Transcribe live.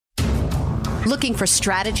Looking for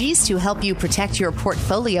strategies to help you protect your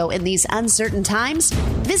portfolio in these uncertain times?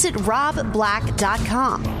 Visit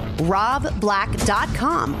robblack.com.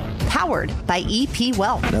 robblack.com, powered by EP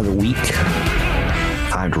Wealth. Another week.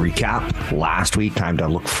 Time to recap last week. Time to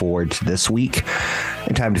look forward to this week.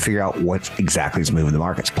 And time to figure out what exactly is moving the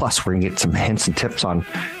markets. Plus, we're going to get some hints and tips on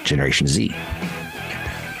Generation Z.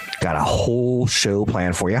 Got a whole show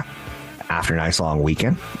planned for you after a nice long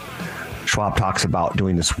weekend. Schwab talks about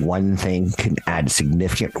doing this one thing can add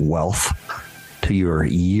significant wealth to your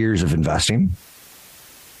years of investing.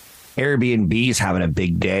 Airbnb is having a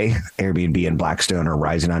big day. Airbnb and Blackstone are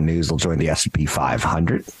rising on news. They'll join the S&P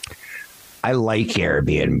 500. I like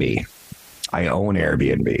Airbnb. I own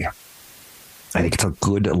Airbnb. I think it's a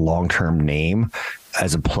good long-term name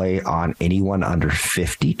as a play on anyone under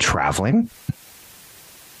 50 traveling.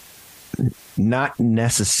 Not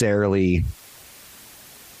necessarily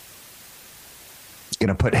going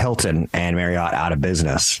to put Hilton and Marriott out of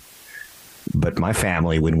business. But my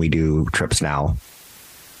family, when we do trips now,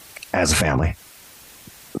 as a family,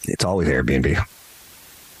 it's always Airbnb.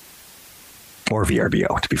 Or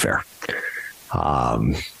VRBO, to be fair.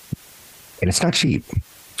 And it's not cheap.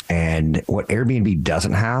 And what Airbnb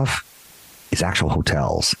doesn't have is actual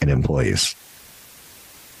hotels and employees.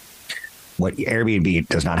 What Airbnb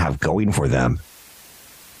does not have going for them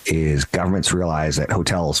is governments realize that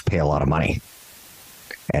hotels pay a lot of money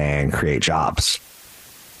and create jobs.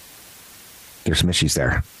 There's some issues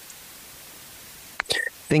there.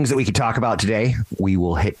 Things that we could talk about today, we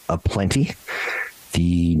will hit aplenty.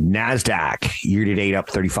 The NASDAQ year-to-date up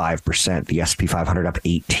 35%. The S&P 500 up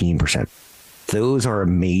 18%. Those are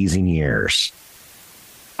amazing years.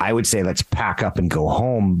 I would say let's pack up and go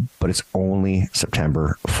home, but it's only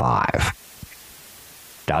September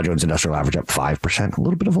 5. Dow Jones Industrial Average up 5%. A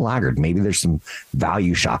little bit of a laggard. Maybe there's some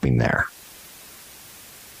value shopping there.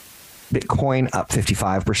 Bitcoin up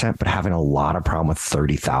 55%, but having a lot of problem with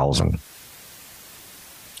 30,000.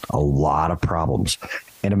 A lot of problems.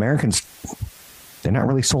 And Americans, they're not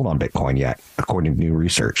really sold on Bitcoin yet, according to new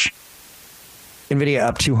research. NVIDIA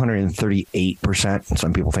up 238%.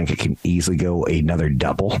 Some people think it can easily go another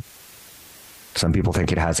double. Some people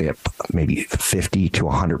think it has maybe 50 to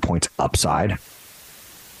 100 points upside.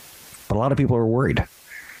 But a lot of people are worried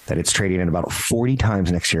that it's trading at about 40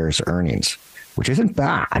 times next year's earnings, which isn't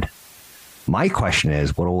bad. My question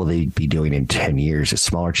is, what will they be doing in 10 years? Is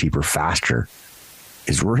smaller, cheaper, faster?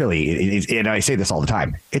 Is really, and I say this all the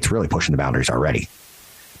time, it's really pushing the boundaries already.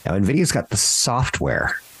 Now, NVIDIA's got the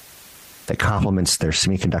software that complements their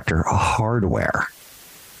semiconductor hardware.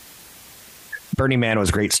 Burning Man was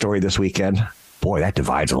a great story this weekend. Boy, that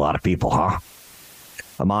divides a lot of people, huh?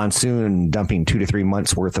 A monsoon dumping 2 to 3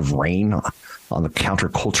 months worth of rain on the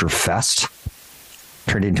counterculture fest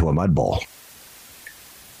turned into a mud bowl.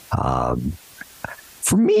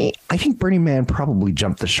 For me, I think Burning Man probably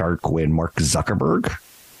jumped the shark when Mark Zuckerberg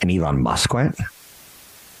and Elon Musk went.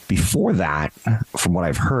 Before that, from what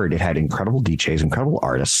I've heard, it had incredible DJs, incredible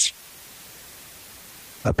artists,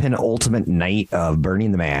 a penultimate night of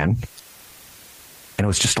Burning the Man, and it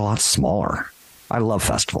was just a lot smaller. I love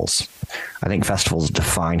festivals. I think festivals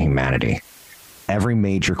define humanity. Every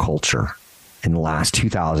major culture in the last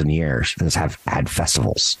 2,000 years has had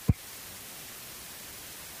festivals.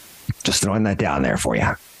 Just throwing that down there for you.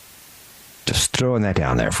 Novo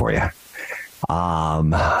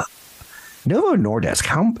Nordisk,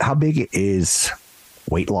 how big is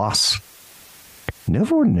weight loss?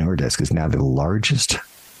 Novo Nordisk is now the largest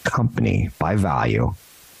company by value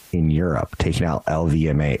in Europe, taking out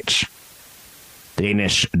LVMH. The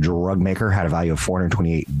Danish drug maker had a value of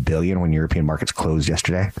 $428 billion when European markets closed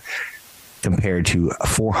yesterday, compared to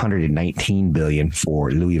 $419 billion for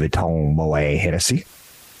Louis Vuitton Moet Hennessy.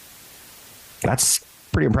 That's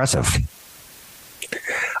pretty impressive.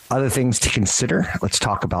 Other things to consider. Let's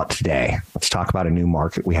talk about today. Let's talk about a new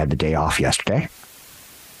market. We had the day off yesterday.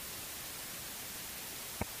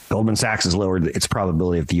 Goldman Sachs has lowered its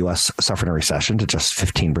probability of the U.S. suffering a recession to just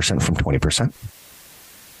 15% from 20%.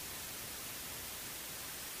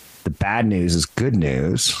 The bad news is good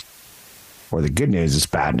news, or the good news is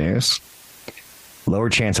bad news.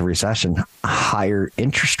 Lower chance of recession, higher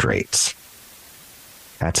interest rates.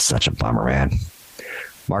 That's such a bummer, man.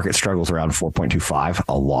 Market struggles around 4.25,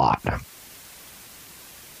 a lot.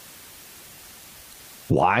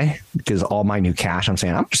 Why? Because all my new cash, I'm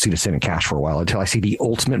saying I'm just going to sit in cash for a while until I see the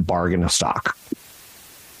ultimate bargain of stock,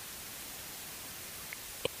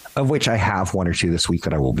 of which I have one or two this week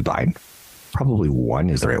that I will be buying. Probably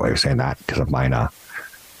one is the right way of saying that, because of mine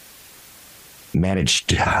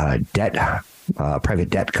managed debt,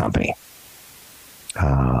 private debt company.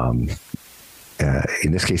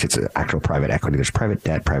 In this case, it's actual private equity. There's private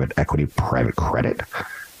debt, private equity, private credit.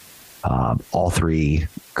 All three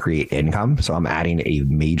create income. So I'm adding a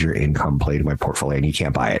major income play to my portfolio, and you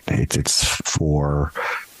can't buy it. It's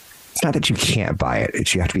not that you can't buy it.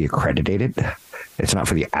 It's you have to be accredited. It's not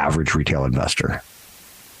for the average retail investor.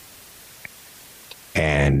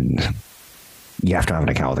 And you have to have an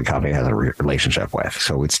account with a company it has a relationship with.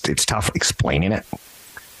 So it's tough explaining it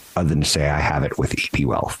other than to say I have it with EP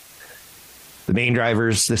Wealth. The main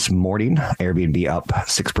drivers this morning, Airbnb up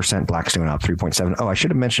 6%, Blackstone up 3.7%. Oh, I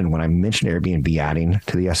should have mentioned when I mentioned Airbnb adding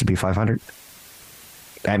to the S&P 500,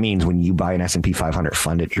 that means when you buy an S&P 500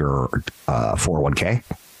 fund at your 401k,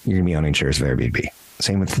 you're going to be owning shares of Airbnb.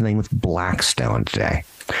 Same thing with Blackstone today.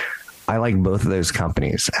 I like both of those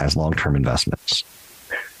companies as long-term investments.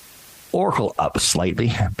 Oracle up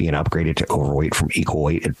slightly, being upgraded to overweight from equal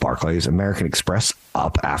weight at Barclays. American Express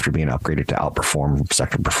up after being upgraded to outperform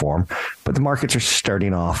sector perform. But the markets are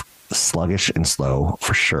starting off sluggish and slow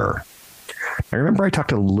for sure. I remember I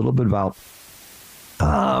talked a little bit about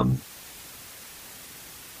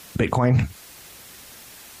Bitcoin.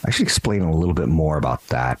 I should explain a little bit more about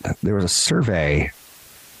that. There was a survey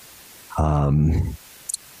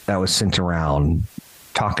that was sent around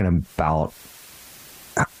talking about,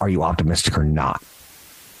 are you optimistic or not?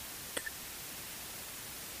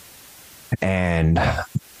 And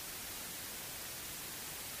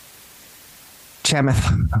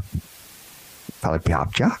Chamath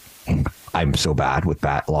Palihapitiya, I'm so bad with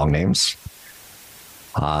long names,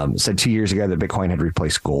 said 2 years ago that Bitcoin had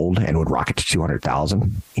replaced gold and would rocket to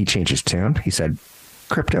 200,000. He changed his tune. He said,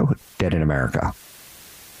 crypto dead in America.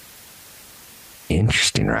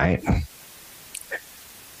 Interesting, right?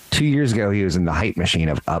 2 years ago, he was in the hype machine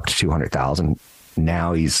of up to 200,000.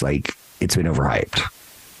 Now he's like, it's been overhyped.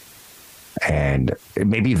 And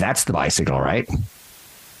maybe that's the buy signal, right?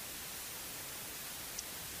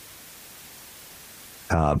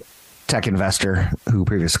 Tech investor who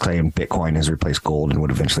previously claimed Bitcoin has replaced gold and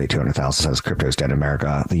would eventually hit 200,000 says crypto is dead in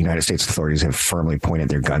America. The United States authorities have firmly pointed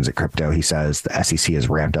their guns at crypto. He says the SEC has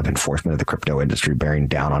ramped up enforcement of the crypto industry, bearing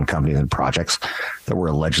down on companies and projects that were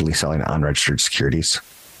allegedly selling unregistered securities.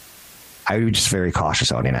 I would be just very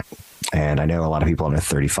cautious owning it. And I know a lot of people under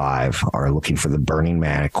 35 are looking for the Burning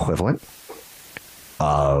Man equivalent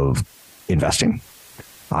of investing,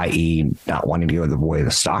 i.e. not wanting to go the way of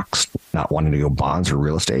the stocks, not wanting to go bonds or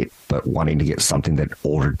real estate, but wanting to get something that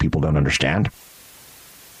older people don't understand.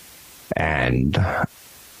 And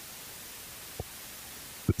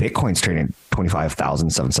Bitcoin's trading at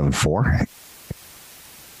 25,774.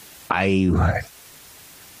 I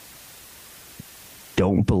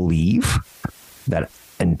don't believe that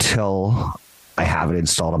until I have it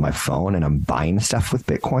installed on my phone and I'm buying stuff with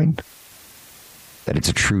Bitcoin, that it's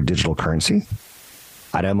a true digital currency.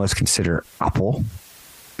 I'd almost consider Apple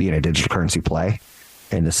being a digital currency play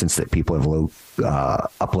in the sense that people have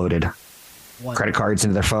uploaded credit cards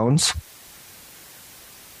into their phones,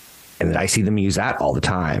 and that I see them use that all the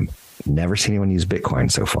time. Never seen anyone use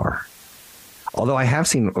Bitcoin so far. Although I have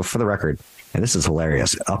seen, for the record, and this is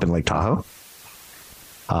hilarious, up in Lake Tahoe,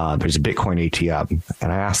 there's a Bitcoin ATM,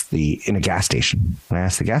 and I asked in a gas station, and I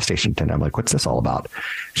asked the gas station attendant, I'm like, what's this all about?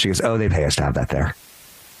 She goes, oh, they pay us to have that there.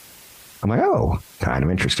 I'm like, oh, kind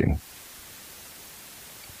of interesting.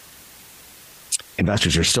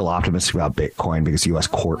 Investors are still optimistic about Bitcoin because the U.S.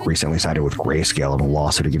 court recently sided with Grayscale in a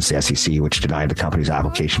lawsuit against the SEC, which denied the company's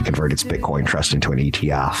application to convert its Bitcoin trust into an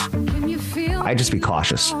ETF. I'd just be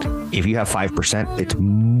cautious. If you have 5%, it's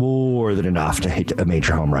more than enough to hit a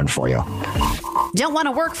major home run for you. Don't want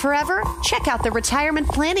to work forever? Check out the Retirement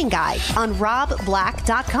Planning Guide on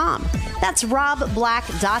robblack.com. That's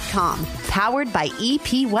robblack.com, powered by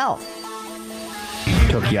EP Wealth.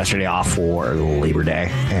 Took yesterday off for Labor Day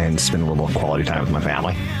and spent a little quality time with my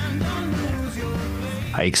family.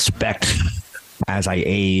 I expect as I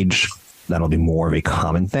age, that'll be more of a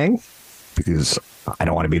common thing because I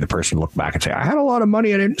don't want to be the person to look back and say, I had a lot of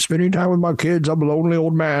money. I didn't spend any time with my kids. I'm a lonely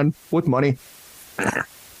old man with money.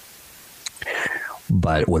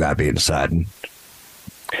 But with that being said,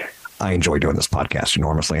 I enjoy doing this podcast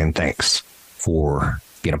enormously, and thanks for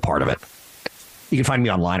being a part of it. You can find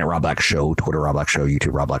me online at Rob Black Show, Twitter Rob Black Show,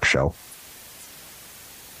 YouTube Rob Black Show.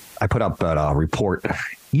 I put up a report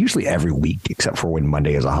usually every week, except for when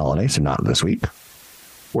Monday is a holiday, so not this week,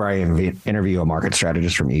 where I interview a market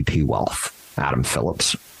strategist from EP Wealth, Adam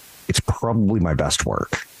Phillips. It's probably my best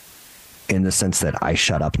work in the sense that I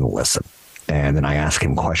shut up and listen, and then I ask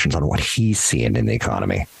him questions on what he's seeing in the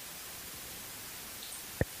economy.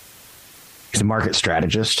 He's a market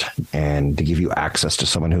strategist, and to give you access to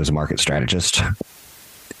someone who is a market strategist,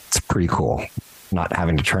 it's pretty cool. not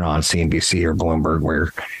having to turn on CNBC or Bloomberg,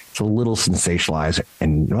 where it's a little sensationalized,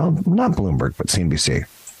 and well, not Bloomberg, but CNBC.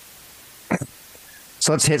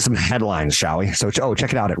 So let's hit some headlines, shall we? So,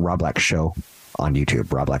 check it out at Rob Black Show on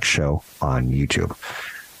YouTube. Rob Black Show on YouTube.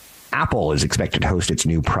 Apple is expected to host its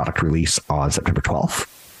new product release on September 12th.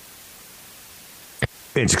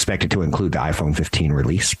 It's expected to include the iPhone 15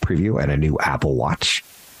 release preview and a new Apple Watch.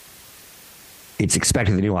 It's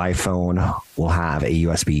expected the new iPhone will have a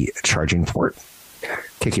USB charging port,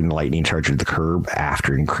 kicking the Lightning charger to the curb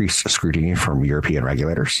after increased scrutiny from European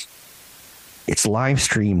regulators. It's live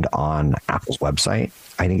streamed on Apple's website.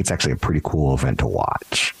 I think it's actually a pretty cool event to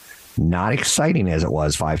watch. Not exciting as it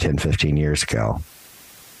was 5, 10, 15 years ago,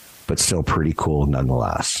 but still pretty cool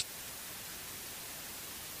nonetheless.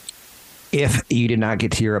 If you did not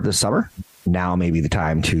get to Europe this summer, now may be the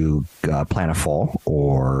time to plan a fall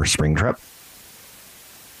or spring trip.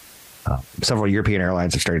 Several European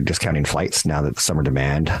airlines have started discounting flights now that the summer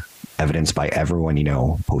demand, evidenced by everyone,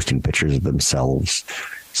 posting pictures of themselves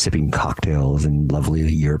sipping cocktails in lovely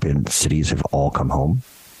European cities, have all come home.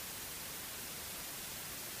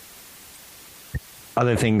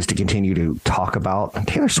 Other things to continue to talk about.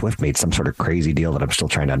 Taylor Swift made some sort of crazy deal that I'm still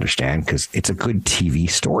trying to understand, because it's a good TV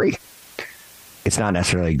story. It's not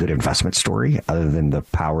necessarily a good investment story, other than the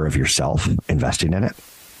power of yourself investing in it.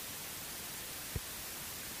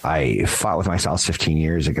 I fought with my spouse 15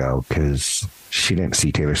 years ago because she didn't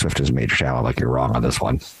see Taylor Swift as a major talent. Like, you're wrong on this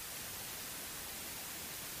one.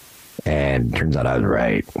 And turns out I was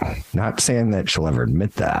right. Not saying that she'll ever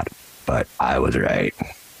admit that, but I was right.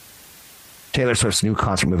 Taylor Swift's new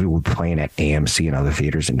concert movie will be playing at AMC and other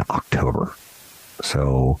theaters in October.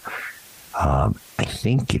 So I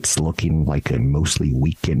think it's looking like a mostly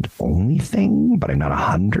weekend only thing, but I'm not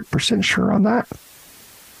 100% sure on that.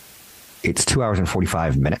 It's 2 hours and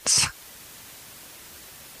 45 minutes.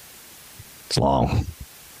 It's long.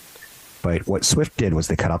 But what Swift did was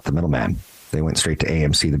they cut out the middleman. They went straight to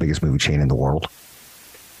AMC, the biggest movie chain in the world.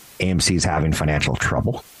 AMC is having financial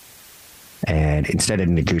trouble. And instead of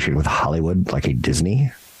negotiating with Hollywood, like a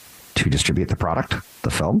Disney, to distribute the product,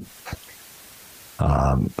 the film,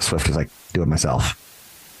 Swift is like, do it myself.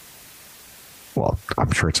 Well,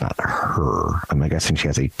 I'm sure it's not her. I'm guessing she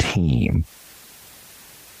has a team.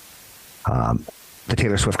 The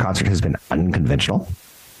Taylor Swift concert has been unconventional.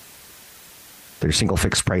 There's single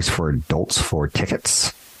fixed price for adults for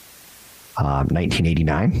tickets.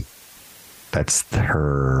 $19.89. That's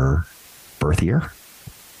her birth year.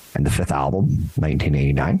 And the fifth album,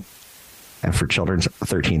 $19.89. And for children's,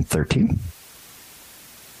 $13.13.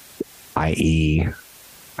 i.e.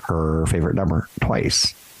 her favorite number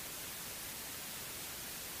twice.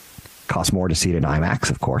 Costs more to see it in IMAX,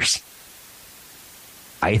 of course.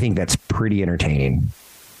 I think that's pretty entertaining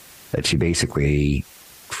that she basically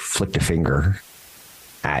flicked a finger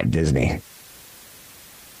at Disney.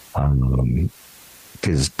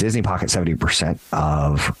 Because Disney pockets 70%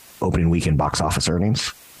 of opening weekend box office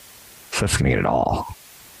earnings. Swift's going to get it all.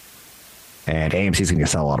 And AMC's going to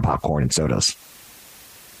sell a lot of popcorn and sodas.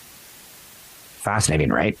 Fascinating,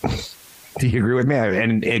 right? Do you agree with me?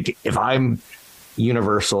 And if I'm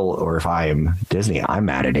Universal or if I'm Disney, I'm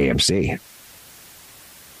mad at AMC.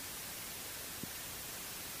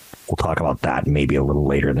 We'll talk about that maybe a little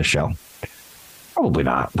later in the show. Probably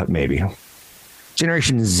not, but maybe.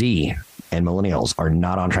 Generation Z and millennials are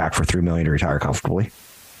not on track for $3 million to retire comfortably.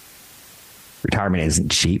 Retirement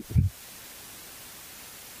isn't cheap.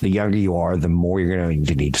 The younger you are, the more you're going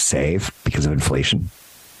to need to save because of inflation.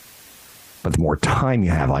 But the more time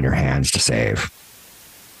you have on your hands to save.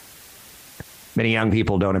 Many young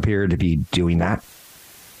people don't appear to be doing that.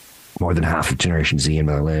 More than half of Generation Z and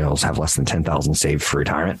millennials have less than $10,000 saved for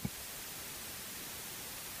retirement.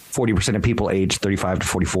 40% of people aged 35 to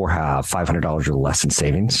 44 have $500 or less in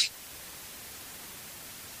savings.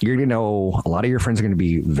 You're going to know a lot of your friends are going to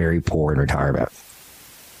be very poor in retirement.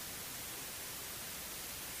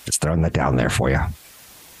 Just throwing that down there for you.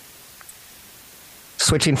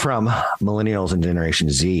 Switching from millennials and Generation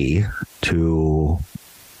Z to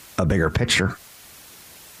a bigger picture,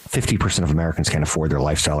 50% of Americans can't afford their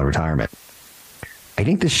lifestyle in retirement. I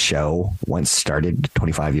think this show once started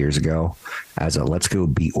 25 years ago as a let's go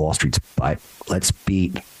beat Wall Street's butt. Let's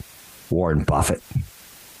beat Warren Buffett.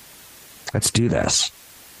 Let's do this.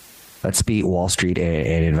 Let's beat Wall Street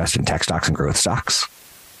and invest in tech stocks and growth stocks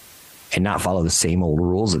and not follow the same old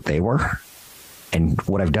rules that they were. And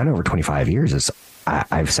what I've done over 25 years is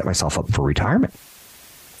I've set myself up for retirement.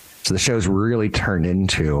 So the show's really turned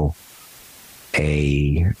into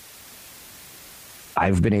I've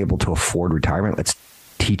been able to afford retirement. Let's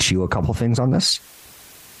teach you a couple things on this.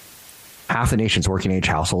 Half the nation's working age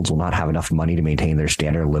households will not have enough money to maintain their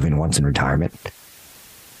standard of living once in retirement.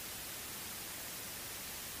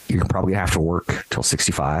 You're probably going to have to work till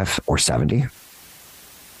 65 or 70.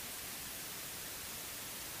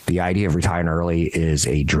 The idea of retiring early is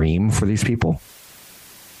a dream for these people,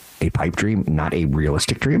 a pipe dream, not a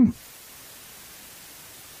realistic dream.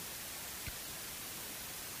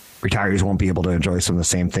 Retirees won't be able to enjoy some of the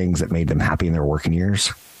same things that made them happy in their working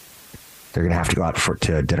years. They're going to have to go out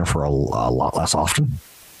to dinner for a lot less often.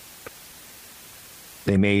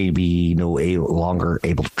 They may be no longer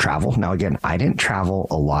able to travel. Now, again, I didn't travel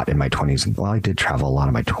a lot in my 20s. Well, I did travel a lot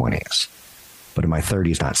in my 20s, but in my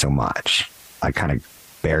 30s, not so much. I kind of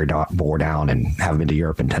bore down and haven't been to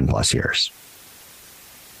Europe in 10 plus years.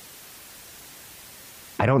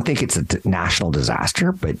 I don't think it's a national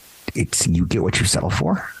disaster, but it's you get what you settle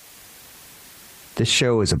for. This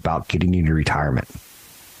show is about getting you to retirement.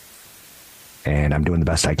 And I'm doing the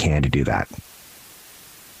best I can to do that.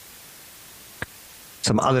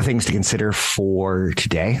 Some other things to consider for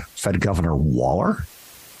today. Fed Governor Waller.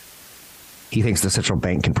 He thinks the central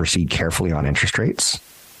bank can proceed carefully on interest rates.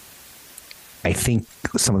 I think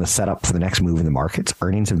some of the setup for the next move in the markets,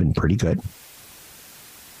 earnings have been pretty good.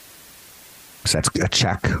 So that's a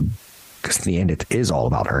check. Because in the end, it is all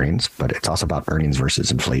about earnings, but it's also about earnings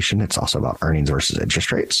versus inflation. It's also about earnings versus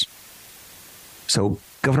interest rates. So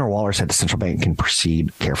Governor Waller said the central bank can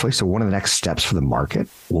proceed carefully. So one of the next steps for the market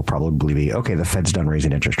will probably be, okay, the Fed's done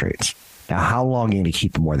raising interest rates. Now, how long are you going to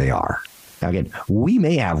keep them where they are? Now, again, we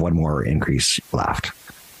may have one more increase left.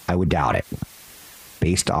 I would doubt it.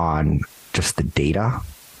 Based on just the data,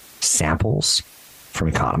 samples from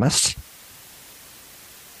economists.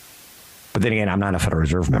 But then again, I'm not a Federal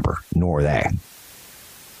Reserve member, nor are they.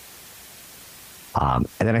 And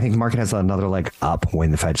then I think the market has another leg up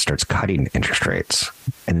when the Fed starts cutting interest rates.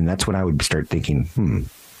 And then that's when I would start thinking,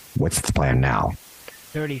 what's the plan now?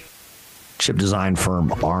 30. Chip design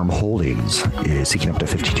firm ARM Holdings is seeking up to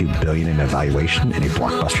 $52 billion in evaluation in a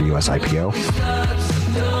blockbuster U.S. IPO.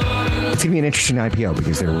 It's going to be an interesting IPO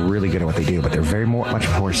because they're really good at what they do, but they're much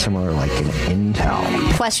more similar like an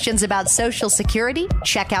Intel. Questions about Social Security?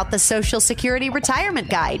 Check out the Social Security Retirement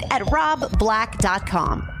Guide at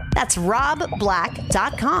robblack.com. That's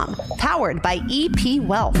robblack.com, powered by EP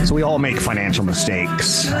Wealth. So we all make financial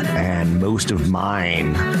mistakes, and most of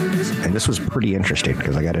mine, and this was pretty interesting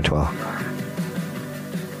because I got into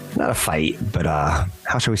not a fight, but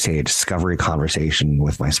how shall we say, a discovery conversation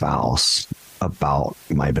with my spouse about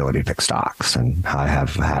my ability to pick stocks and how I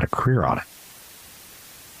have had a career on it.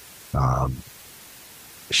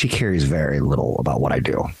 She cares very little about what I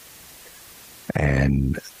do.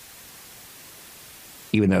 And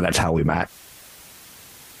even though that's how we met,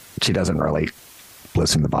 she doesn't really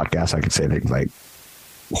listen to the podcast. I could say things like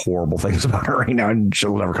horrible things about her right now, and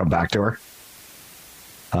she'll never come back to her.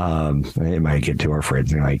 It might get to our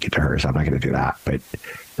friends, and it might get to her, so I'm not going to do that. But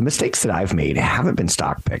the mistakes that I've made haven't been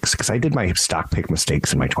stock picks, because I did my stock pick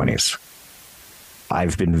mistakes in my 20s.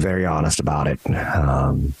 I've been very honest about it. So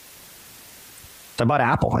I bought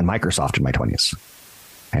Apple and Microsoft in my 20s,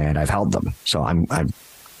 and I've held them. So I'm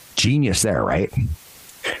genius there, right?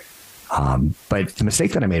 But the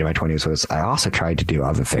mistake that I made in my 20s was I also tried to do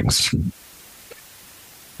other things.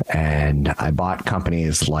 And I bought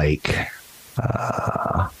companies like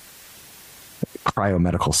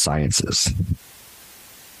Cryomedical Sciences.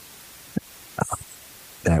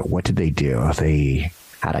 What did they do? They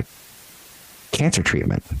had a cancer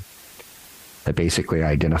treatment that basically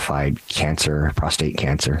identified cancer, prostate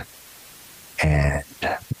cancer, and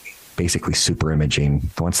basically super imaging.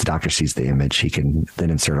 Once the doctor sees the image, he can then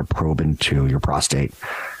insert a probe into your prostate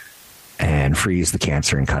and freeze the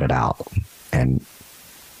cancer and cut it out. And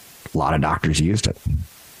a lot of doctors used it.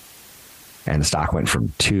 And the stock went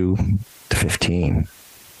from 2 to 15.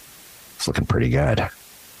 It's looking pretty good.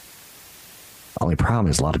 Only problem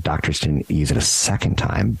is a lot of doctors didn't use it a second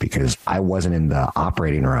time because I wasn't in the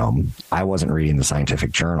operating room. I wasn't reading the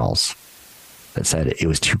scientific journals that said it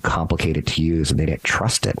was too complicated to use and they didn't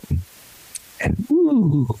trust it. And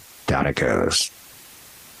down it goes.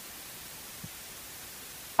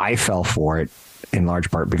 I fell for it in large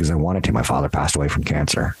part because I wanted to. My father passed away from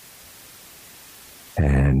cancer.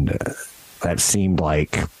 And that seemed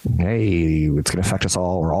like, hey, it's going to affect us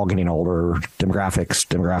all. We're all getting older. Demographics.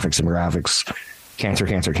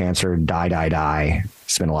 Cancer. Die.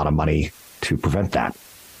 Spend a lot of money to prevent that.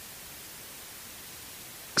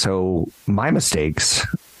 So my mistakes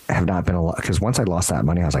have not been a lot, because once I lost that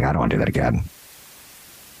money, I was like, I don't want to do that again.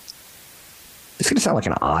 It's going to sound like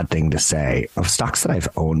an odd thing to say of stocks that I've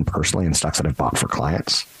owned personally and stocks that I've bought for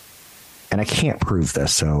clients. And I can't prove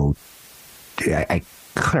this, so I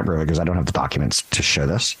couldn't prove it because I don't have the documents to show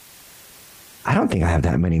this. I don't think I have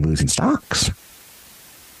that many losing stocks.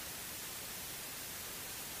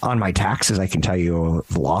 On my taxes, I can tell you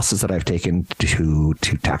the losses that I've taken to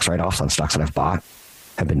tax write-offs on stocks that I've bought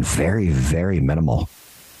have been very, very minimal.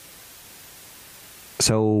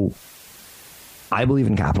 So I believe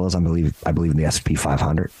in capitalism. I believe in the S&P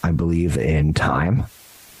 500. I believe in time.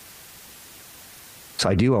 So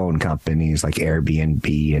I do own companies like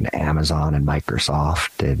Airbnb and Amazon and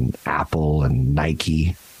Microsoft and Apple and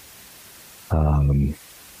Nike.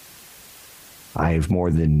 I've more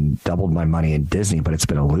than doubled my money in Disney, but it's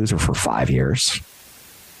been a loser for 5 years.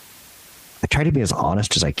 I try to be as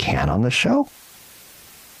honest as I can on this show.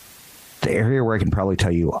 The area where I can probably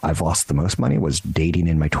tell you I've lost the most money was dating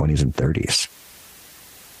in my 20s and 30s.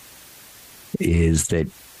 Is that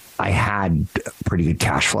I had pretty good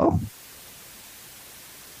cash flow.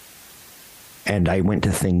 And I went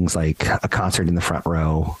to things like a concert in the front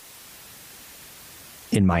row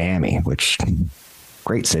in Miami, which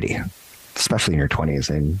great city, especially in your 20s,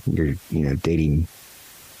 and you're dating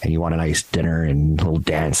and you want a nice dinner and a little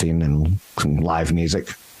dancing and some live music.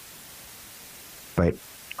 But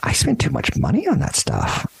I spent too much money on that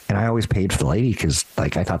stuff, and I always paid for the lady because I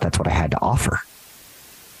thought that's what I had to offer.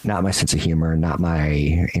 Not my sense of humor, not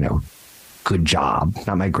my, good job,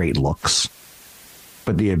 not my great looks,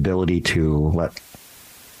 but the ability to let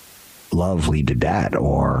love lead to debt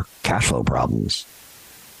or cash flow problems.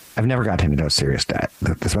 I've never gotten into serious debt.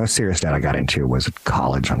 The most serious debt I got into was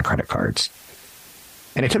college on credit cards.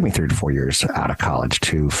 And it took me 3 to 4 years out of college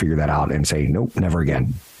to figure that out and say, nope, never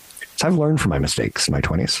again. So I've learned from my mistakes in my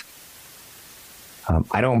 20s.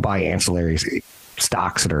 I don't buy ancillary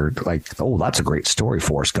stocks that are like, oh, that's a great story,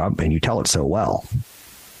 Forrest Gump, and you tell it so well.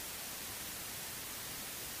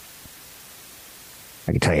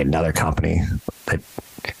 I can tell you another company that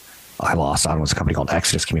I lost on was a company called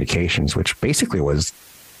Exodus Communications, which basically was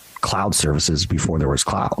cloud services before there was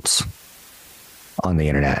clouds on the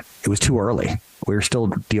internet. It was too early. We were still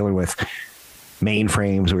dealing with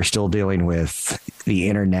mainframes. We were still dealing with the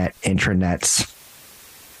internet, intranets.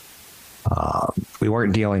 We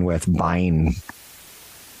weren't dealing with buying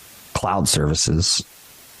cloud services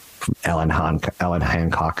from Ellen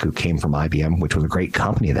Hancock, who came from IBM, which was a great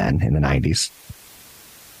company then in the 90s.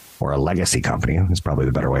 Or a legacy company is probably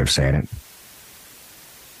the better way of saying it.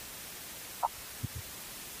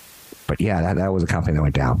 But yeah, that was a company that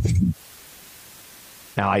went down.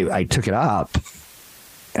 Now, I took it up.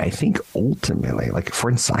 I think ultimately, for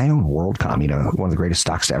instance, I own WorldCom, one of the greatest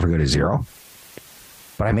stocks to ever go to zero.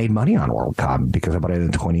 But I made money on WorldCom because I bought it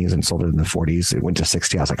in the 20s and sold it in the 40s. It went to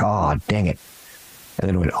 60. I was like, oh, dang it. And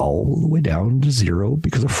then it went all the way down to zero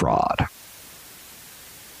because of fraud.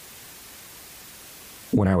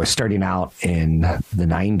 When I was starting out in the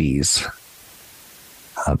 90s,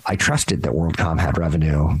 I trusted that WorldCom had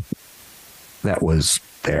revenue that was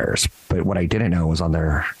theirs. But what I didn't know was on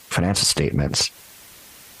their financial statements,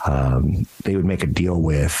 they would make a deal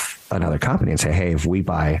with another company and say, hey, if we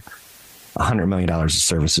buy $100 million of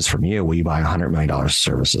services from you, will you buy $100 million of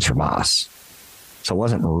services from us? So it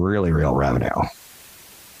wasn't really real revenue.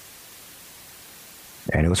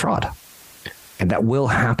 And it was fraud. And that will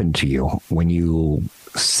happen to you when you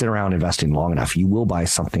sit around investing long enough. You will buy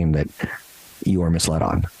something that you are misled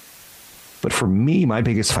on. But for me, my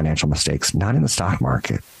biggest financial mistakes, not in the stock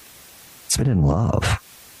market, it's been in love.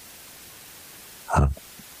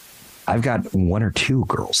 I've got 1 or 2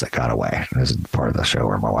 girls that got away. This is part of the show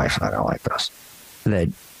where my wife and I don't like this. That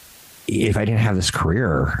if I didn't have this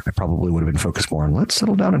career, I probably would have been focused more on let's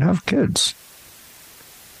settle down and have kids.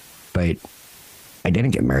 But I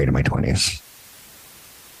didn't get married in my 20s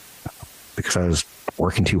because I was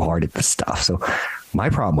working too hard at this stuff. So my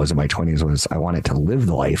problem was in my 20s was I wanted to live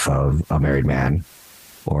the life of a married man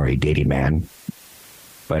or a dating man,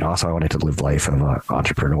 but also I wanted to live the life of an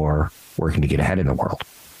entrepreneur working to get ahead in the world.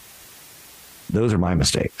 Those are my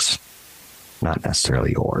mistakes, not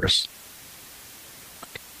necessarily yours.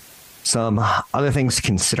 Some other things to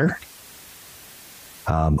consider.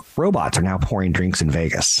 Robots are now pouring drinks in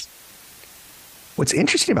Vegas. What's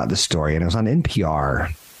interesting about this story, and it was on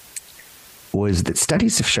NPR, was that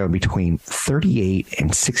studies have shown between 38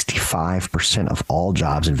 and 65% of all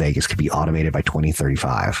jobs in Vegas could be automated by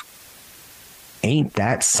 2035. Ain't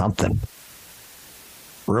that something?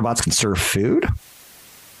 Robots can serve food.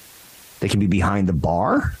 They can be behind the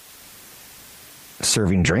bar,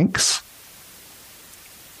 serving drinks.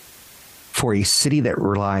 For a city that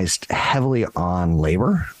relies heavily on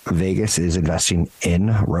labor, Vegas is investing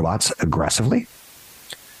in robots aggressively.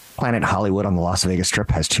 Planet Hollywood on the Las Vegas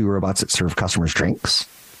Strip has 2 robots that serve customers drinks.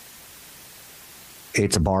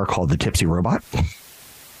 It's a bar called the Tipsy Robot.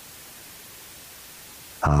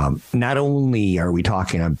 Not only are we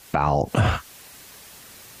talking about,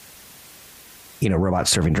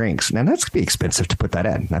 robots serving drinks. Now, that's going to be expensive to put that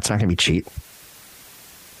in. That's not going to be cheap.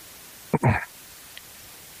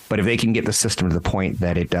 But if they can get the system to the point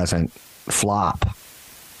that it doesn't flop,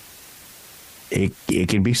 it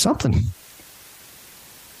can be something.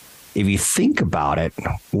 If you think about it,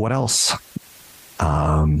 what else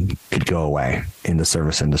could go away in the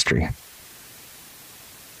service industry?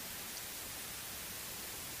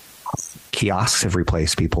 Kiosks have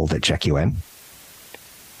replaced people that check you in.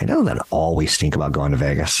 I know that always think about going to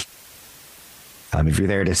Vegas. If you're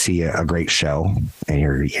there to see a great show and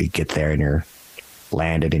you get there and you're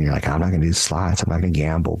landed and you're like, I'm not going to do slides, I'm not going to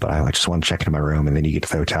gamble, but I just want to check into my room. And then you get to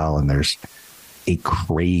the hotel and there's a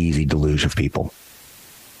crazy deluge of people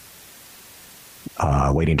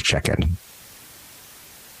waiting to check in.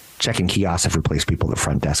 Check-in kiosks have replaced people at the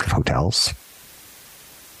front desk of hotels.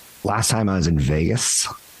 Last time I was in Vegas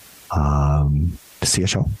to see a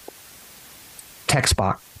show, text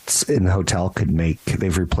box in the hotel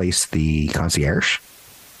they've replaced the concierge,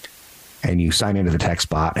 and you sign into the text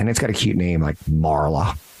bot and it's got a cute name like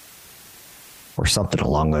Marla or something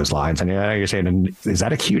along those lines. And you're saying, is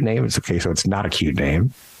that a cute name? It's okay. So it's not a cute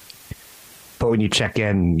name. But when you check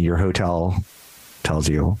in, your hotel tells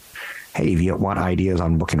you, hey, if you want ideas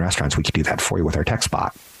on booking restaurants, we can do that for you with our text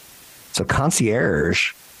bot. So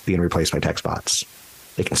concierge being replaced by text bots.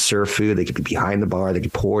 They can serve food. They can be behind the bar. They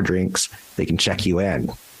can pour drinks. They can check you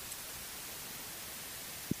in.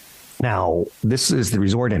 Now, this is the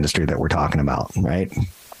resort industry that we're talking about, right?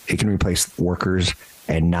 It can replace workers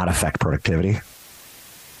and not affect productivity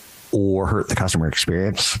or hurt the customer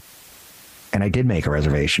experience. And I did make a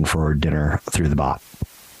reservation for dinner through the bot.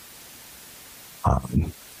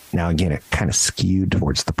 Now, again, it kind of skewed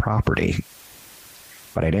towards the property,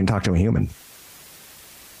 but I didn't talk to a human.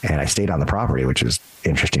 And I stayed on the property, which is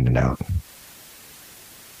interesting to note.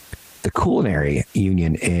 The culinary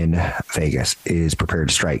union in Vegas is prepared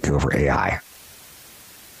to strike over AI.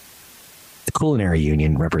 The culinary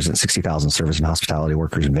union represents 60,000 service and hospitality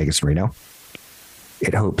workers in Vegas and Reno.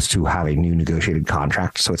 It hopes to have a new negotiated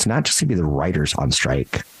contract. So it's not just going to be the writers on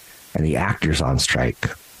strike and the actors on strike,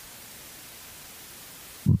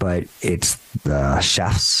 but it's the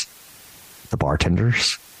chefs, the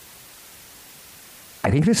bartenders. I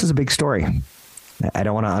think this is a big story. I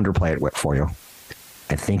don't want to underplay it for you.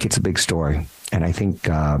 I think it's a big story. And I think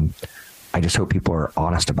I just hope people are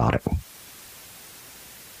honest about it.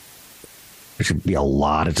 There should be a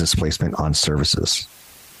lot of displacement on services.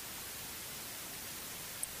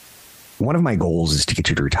 One of my goals is to get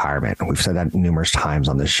you to retirement. We've said that numerous times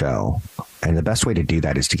on this show. And the best way to do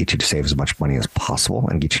that is to get you to save as much money as possible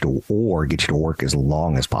and get you to work as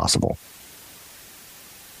long as possible.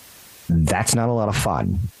 That's not a lot of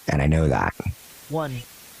fun, and I know that.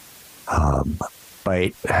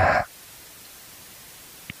 But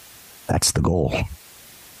that's the goal.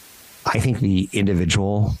 I think the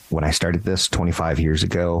individual, when I started this 25 years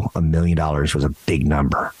ago, $1 million was a big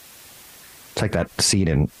number. It's like that scene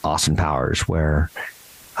in Austin Powers where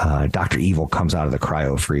Dr. Evil comes out of the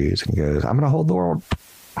cryo freeze and he goes, I'm going to hold the world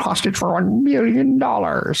hostage for $1 million.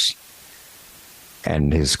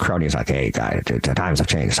 And his crony is like, hey, guy, times have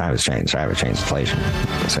changed. Times have changed inflation.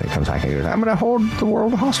 So he comes back and he goes, I'm going to hold the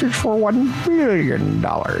world hostage for $1 billion.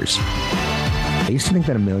 I used to think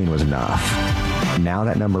that $1 million was enough. Now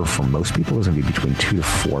that number for most people is going to be between 2 to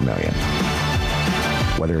 4 million.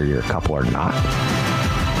 Whether you're a couple or not,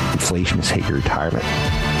 inflation has hit your retirement.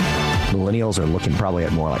 Millennials are looking probably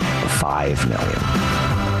at more like 5 million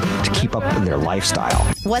to keep up with their lifestyle.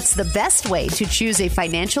 What's the best way to choose a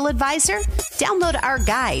financial advisor? Download our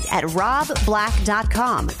guide at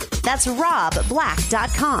robblack.com. That's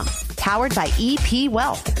robblack.com. Powered by EP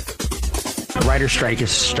Wealth. The writer's strike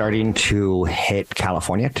is starting to hit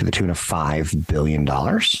California to the tune of $5 billion.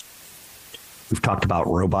 We've talked about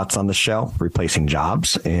robots on the show, replacing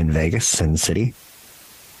jobs in Vegas and the city.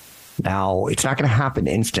 Now, it's not going to happen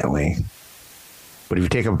instantly. But if you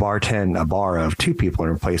take a bar of 2 people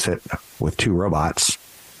and replace it with 2 robots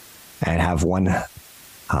and have one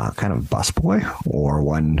kind of busboy or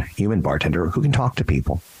one human bartender who can talk to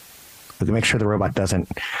people, who can make sure the robot doesn't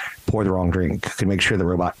pour the wrong drink, who can make sure the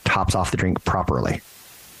robot tops off the drink properly,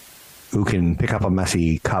 who can pick up a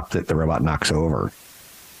messy cup that the robot knocks over.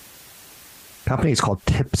 The company is called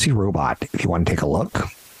Tipsy Robot, if you want to take a look.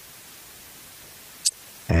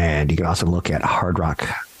 And you can also look at Hard Rock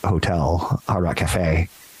Cafe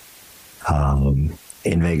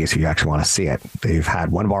in Vegas if you actually want to see it. They've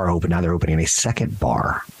had one bar open. Now they're opening a second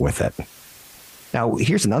bar with it. Now,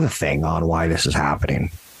 here's another thing on why this is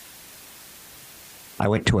happening. I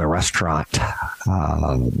went to a restaurant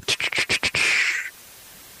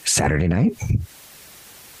Saturday night,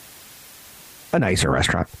 a nicer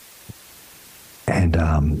restaurant,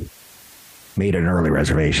 and made an early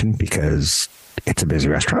reservation because it's a busy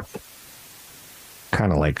restaurant.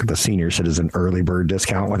 Kind of like the senior citizen early bird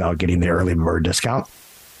discount without getting the early bird discount.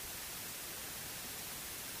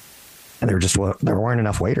 And there weren't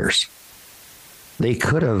enough waiters. They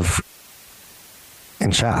could have,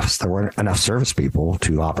 and chefs, there weren't enough service people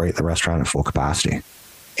to operate the restaurant at full capacity.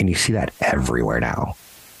 And you see that everywhere now.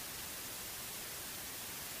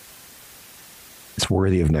 It's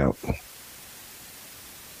worthy of note.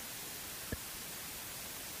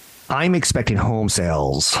 I'm expecting home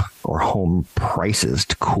sales or home prices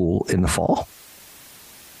to cool in the fall.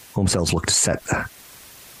 Home sales look set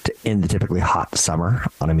to end the typically hot summer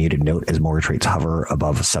on a muted note as mortgage rates hover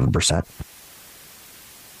above 7%.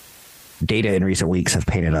 Data in recent weeks have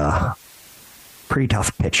painted a pretty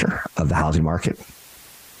tough picture of the housing market,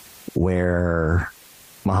 where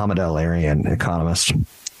Mohamed El-Arian, an economist,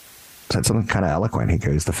 said something kind of eloquent. He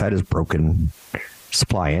goes, the Fed has broken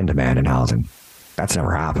supply and demand in housing. That's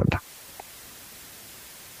never happened.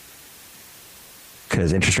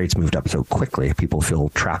 Because interest rates moved up so quickly, people feel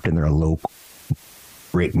trapped in their low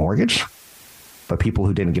rate mortgage. But people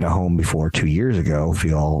who didn't get a home before 2 years ago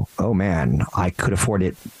feel, oh man, I could afford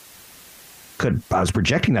it. I was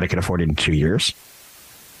projecting that I could afford it in 2 years.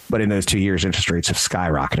 But in those 2 years, interest rates have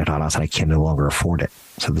skyrocketed on us and I can no longer afford it.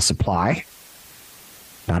 So the supply,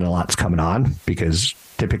 not a lot's coming on because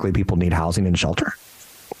typically people need housing and shelter.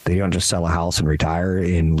 They don't just sell a house and retire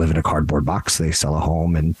and live in a cardboard box. They sell a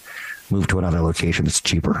home and move to another location that's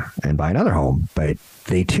cheaper and buy another home. But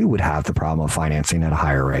they too would have the problem of financing at a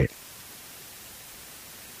higher rate.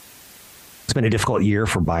 It's been a difficult year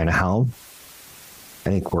for buying a home. I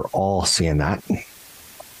think we're all seeing that.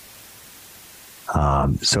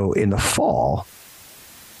 So in the fall,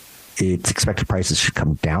 it's expected prices should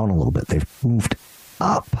come down a little bit. They've moved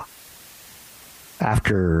up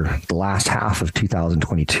after the last half of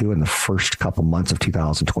 2022 and the first couple months of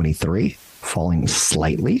 2023, falling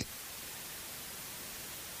slightly.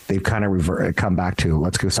 They've kind of come back to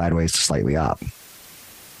let's go sideways to slightly up.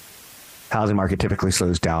 Housing market typically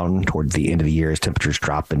slows down toward the end of the year as temperatures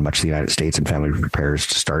drop in much of the United States and family prepares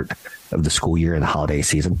to start of the school year and the holiday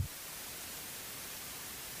season.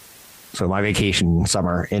 So my vacation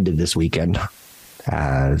summer ended this weekend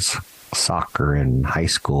as soccer and high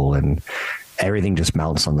school and everything just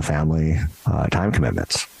mounts on the family time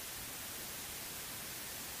commitments.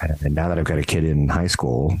 And now that I've got a kid in high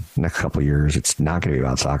school, next couple of years, it's not going to be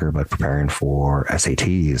about soccer, but preparing for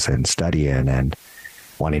SATs and studying and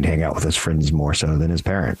wanting to hang out with his friends more so than his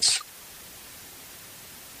parents.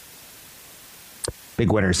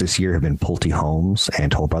 Big winners this year have been Pulte Homes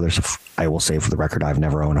and Toll Brothers. I will say for the record, I've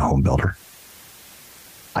never owned a home builder.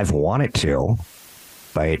 I've wanted to,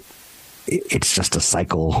 but it's just a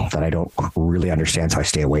cycle that I don't really understand, so I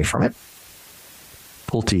stay away from it.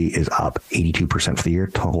 Pulte is up 82% for the year.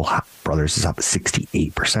 Toll Brothers is up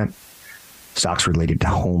 68%. Stocks related to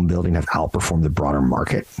home building have outperformed the broader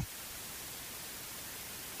market.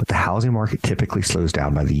 But the housing market typically slows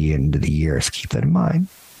down by the end of the year, so keep that in mind.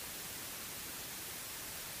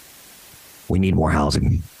 We need more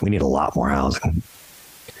housing. We need a lot more housing.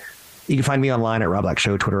 You can find me online at Rob Black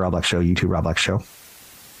Show, Twitter Rob Black Show, YouTube Rob Black Show.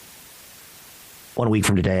 1 week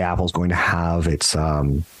from today, Apple's going to have its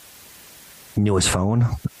newest phone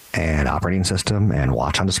and operating system and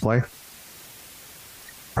watch on display.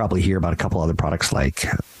 Probably hear about a couple other products like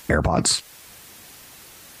AirPods.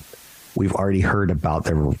 We've already heard about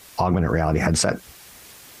their augmented reality headset,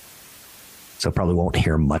 so probably won't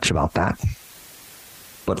hear much about that.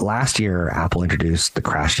 But last year, Apple introduced the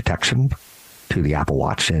crash detection to the Apple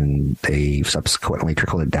Watch, and they subsequently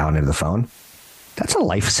trickled it down into the phone. That's a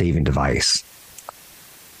life-saving device.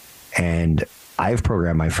 And I've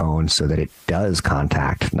programmed my phone so that it does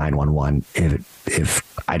contact 911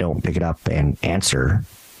 if I don't pick it up and answer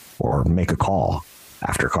or make a call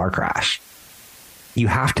after a car crash. You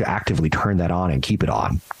have to actively turn that on and keep it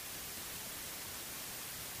on.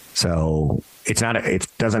 So it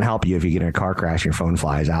doesn't help you if you get in a car crash and your phone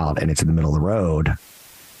flies out and it's in the middle of the road,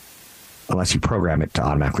 unless you program it to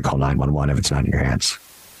automatically call 911 if it's not in your hands.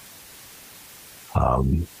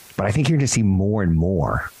 But I think you're going to see more and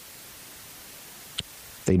more.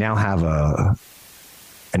 They now have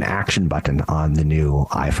an action button on the new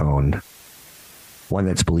iPhone, one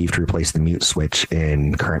that's believed to replace the mute switch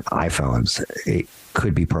in current iPhones. It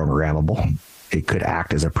could be programmable. It could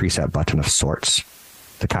act as a preset button of sorts,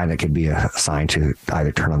 the kind that could be assigned to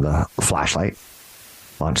either turn on the flashlight,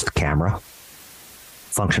 launch the camera,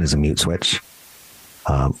 function as a mute switch,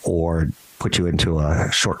 or put you into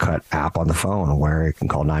a shortcut app on the phone where it can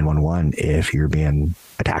call 911 if you're being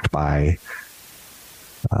attacked by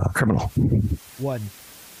a criminal. One.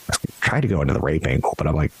 I tried to go into the rape angle, but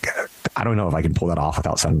I'm like, I don't know if I can pull that off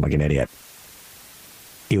without sounding like an idiot.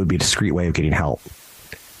 It would be a discreet way of getting help,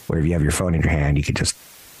 where if you have your phone in your hand, you could just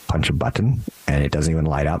punch a button and it doesn't even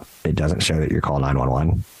light up. It doesn't show that you're calling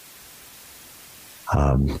 911.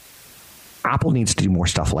 Apple needs to do more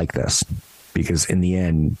stuff like this, because in the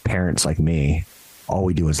end, parents like me, all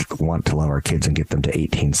we do is want to love our kids and get them to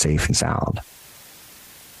 18 safe and sound.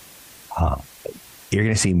 You're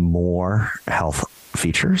going to see more health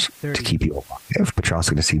features 30. To keep you alive, but you're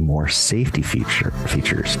also going to see more safety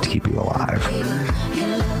features to keep you alive.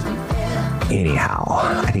 Anyhow,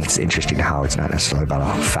 I think it's interesting how it's not necessarily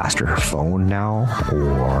about a faster phone now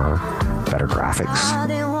or better graphics.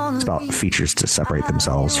 It's about features to separate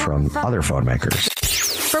themselves from other phone makers.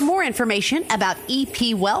 For more information about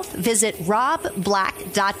EP Wealth, visit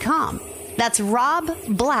robblack.com. That's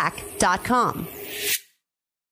robblack.com.